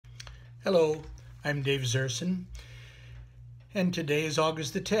Hello, I'm Dave Zerson, and today is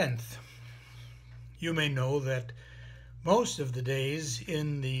August the 10th. You may know that most of the days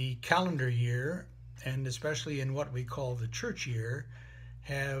in the calendar year, and especially in what we call the church year,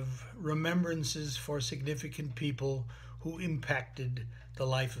 have remembrances for significant people who impacted the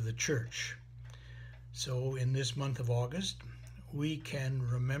life of the church. So in this month of August, we can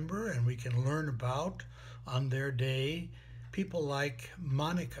remember and we can learn about, on their day, people like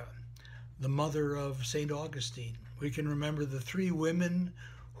Monica, the mother of St. Augustine. We can remember the three women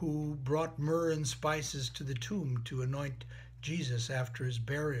who brought myrrh and spices to the tomb to anoint Jesus after his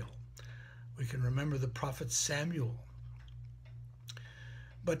burial. We can remember the prophet Samuel.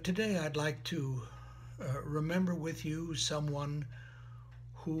 But today I'd like to remember with you someone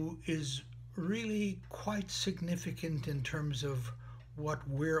who is really quite significant in terms of what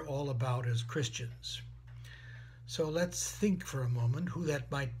we're all about as Christians. So let's think for a moment who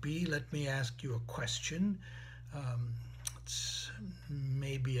that might be. Let me ask you a question. It's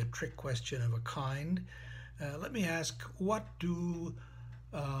maybe a trick question of a kind. Let me ask, what is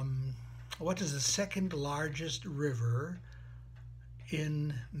the second largest river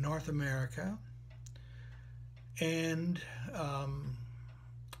in North America? And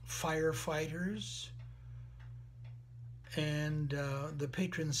firefighters and the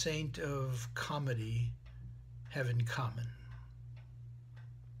patron saint of comedy have in common?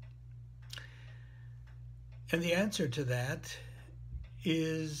 And the answer to that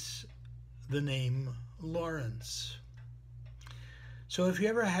is the name Lawrence. So if you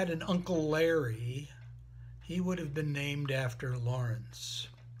ever had an Uncle Larry, he would have been named after Lawrence.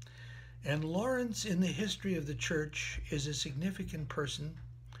 And Lawrence, in the history of the church, is a significant person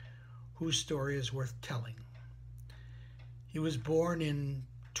whose story is worth telling. He was born in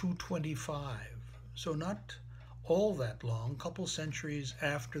 225, so not all that long, a couple centuries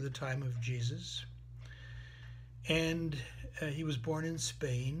after the time of Jesus. And he was born in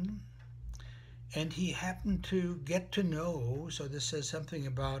Spain, and he happened to get to know, so this says something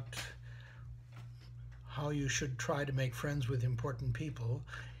about how you should try to make friends with important people.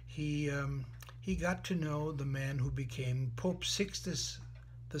 He got to know the man who became Pope Sixtus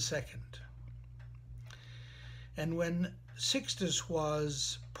II. And when Sixtus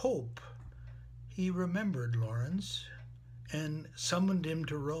was Pope, he remembered Lawrence and summoned him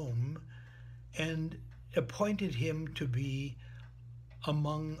to Rome and appointed him to be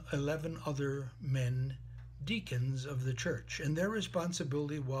among 11 other men, deacons of the church. And their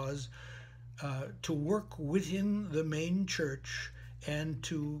responsibility was to work within the main church and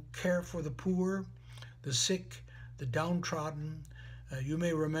to care for the poor, the sick, the downtrodden. You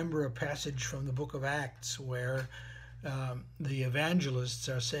may remember a passage from the book of Acts where the evangelists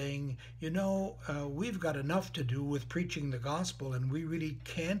are saying, we've got enough to do with preaching the gospel, and we really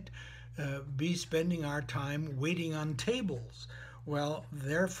can't be spending our time waiting on tables. Well,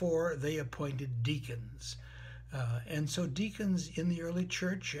 therefore, they appointed deacons. And so deacons in the early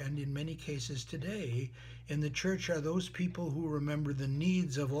church, and in many cases today in the church, are those people who remember the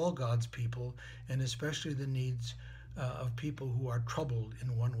needs of all God's people, and especially the needs of people who are troubled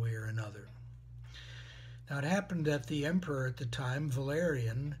in one way or another. Now, it happened that the emperor at the time,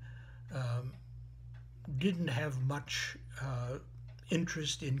 Valerian, didn't have much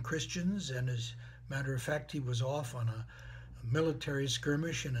interest in Christians, and as a matter of fact, he was off on a military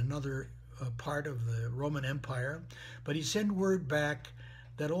skirmish in another part of the Roman Empire. But he sent word back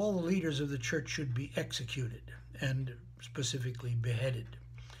that all the leaders of the church should be executed, and specifically beheaded.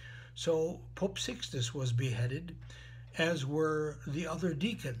 So Pope Sixtus was beheaded, as were the other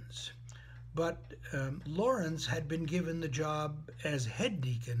deacons. But Lawrence had been given the job as head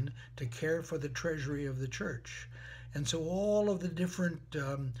deacon to care for the treasury of the church. And so all of the different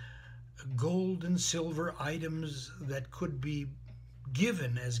gold and silver items that could be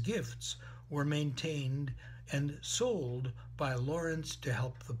given as gifts were maintained and sold by Lawrence to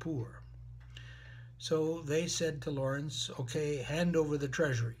help the poor. So they said to Lawrence, okay, hand over the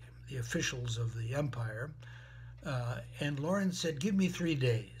treasury, the officials of the empire. And Lawrence said, give me 3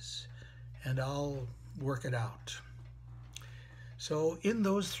 days and I'll work it out. So in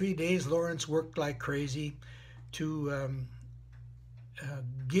those 3 days, Lawrence worked like crazy to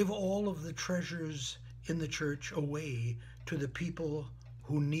give all of the treasures in the church away to the people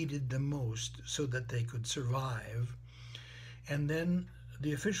who needed them most so that they could survive. And then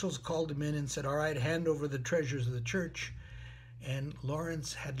the officials called him in and said, all right, hand over the treasures of the church. And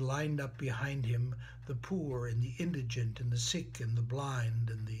Lawrence had lined up behind him the poor and the indigent and the sick and the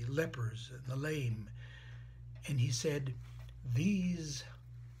blind and the lepers and the lame. And he said, these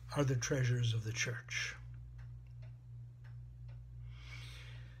are the treasures of the church.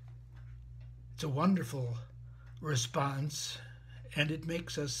 It's a wonderful response, and it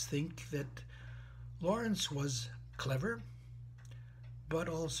makes us think that Lawrence was clever, but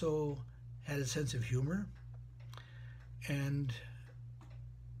also had a sense of humor, and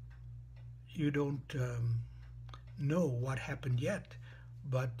you don't know what happened yet,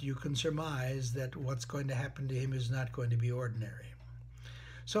 but you can surmise that what's going to happen to him is not going to be ordinary.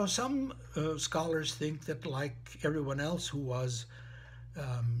 So some scholars think that, like everyone else who was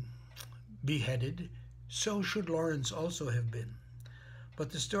beheaded, so should Lawrence also have been.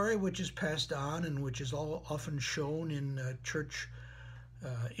 But the story which is passed on and which is often shown in church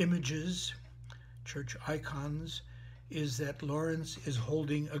images, church icons, is that Lawrence is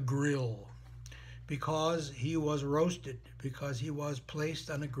holding a grill because he was roasted, because he was placed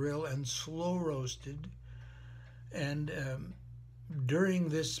on a grill and slow roasted. And during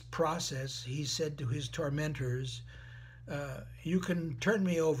this process, he said to his tormentors, you can turn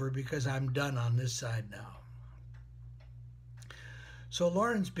me over because I'm done on this side now. So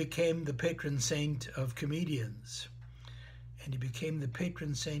Lawrence became the patron saint of comedians, and he became the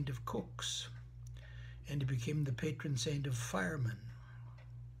patron saint of cooks, and he became the patron saint of firemen.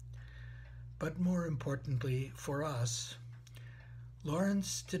 But more importantly for us,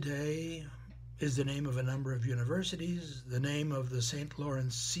 Lawrence today is the name of a number of universities, the name of the St.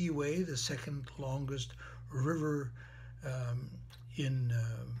 Lawrence Seaway, the second longest river in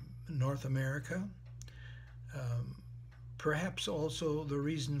North America. Perhaps also the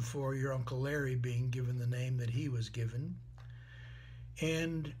reason for your Uncle Larry being given the name that he was given.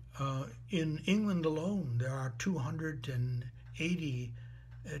 And in England alone, there are 280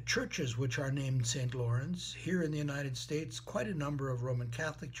 churches which are named St. Lawrence. Here in the United States, quite a number of Roman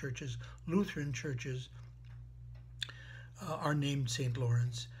Catholic churches, Lutheran churches are named St.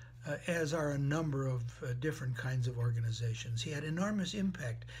 Lawrence, as are a number of different kinds of organizations. He had enormous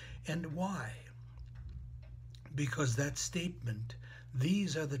impact. And why? Because that statement,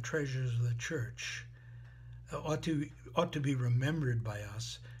 these are the treasures of the church, ought to be remembered by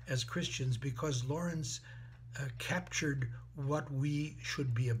us as Christians, because Lawrence captured what we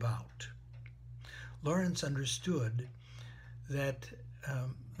should be about. Lawrence understood that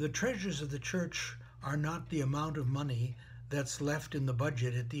the treasures of the church are not the amount of money that's left in the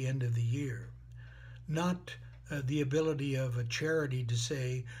budget at the end of the year, not the ability of a charity to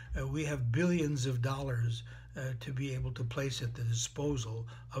say, we have billions of dollars to be able to place at the disposal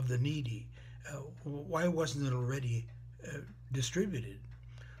of the needy. Why wasn't it already distributed?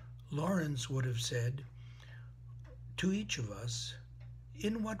 Lawrence would have said to each of us,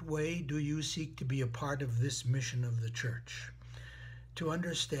 in what way do you seek to be a part of this mission of the church? To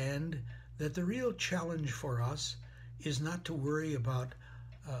understand that the real challenge for us is not to worry about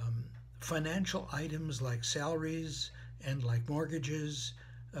financial items like salaries and like mortgages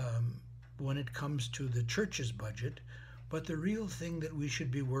when it comes to the church's budget, but the real thing that we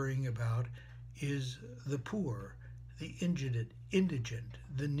should be worrying about is the poor, the indigent,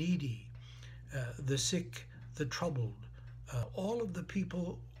 the needy, the sick, the troubled, all of the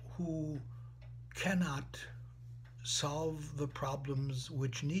people who cannot solve the problems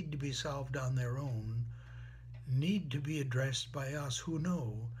which need to be solved on their own, need to be addressed by us who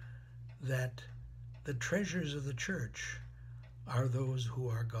know that the treasures of the church are those who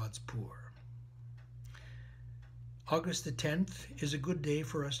are God's poor. August the 10th is a good day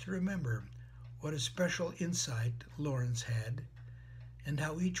for us to remember what a special insight Lawrence had, and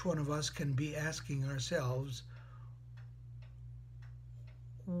how each one of us can be asking ourselves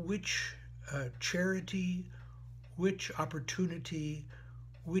which charity, which opportunity,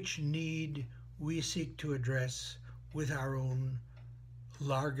 which need we seek to address with our own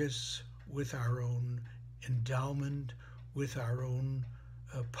largesse, with our own endowment, with our own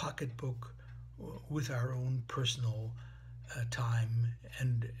pocketbook, with our own personal time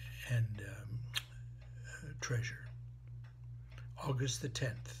and treasure. August the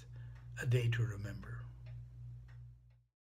 10th, a day to remember.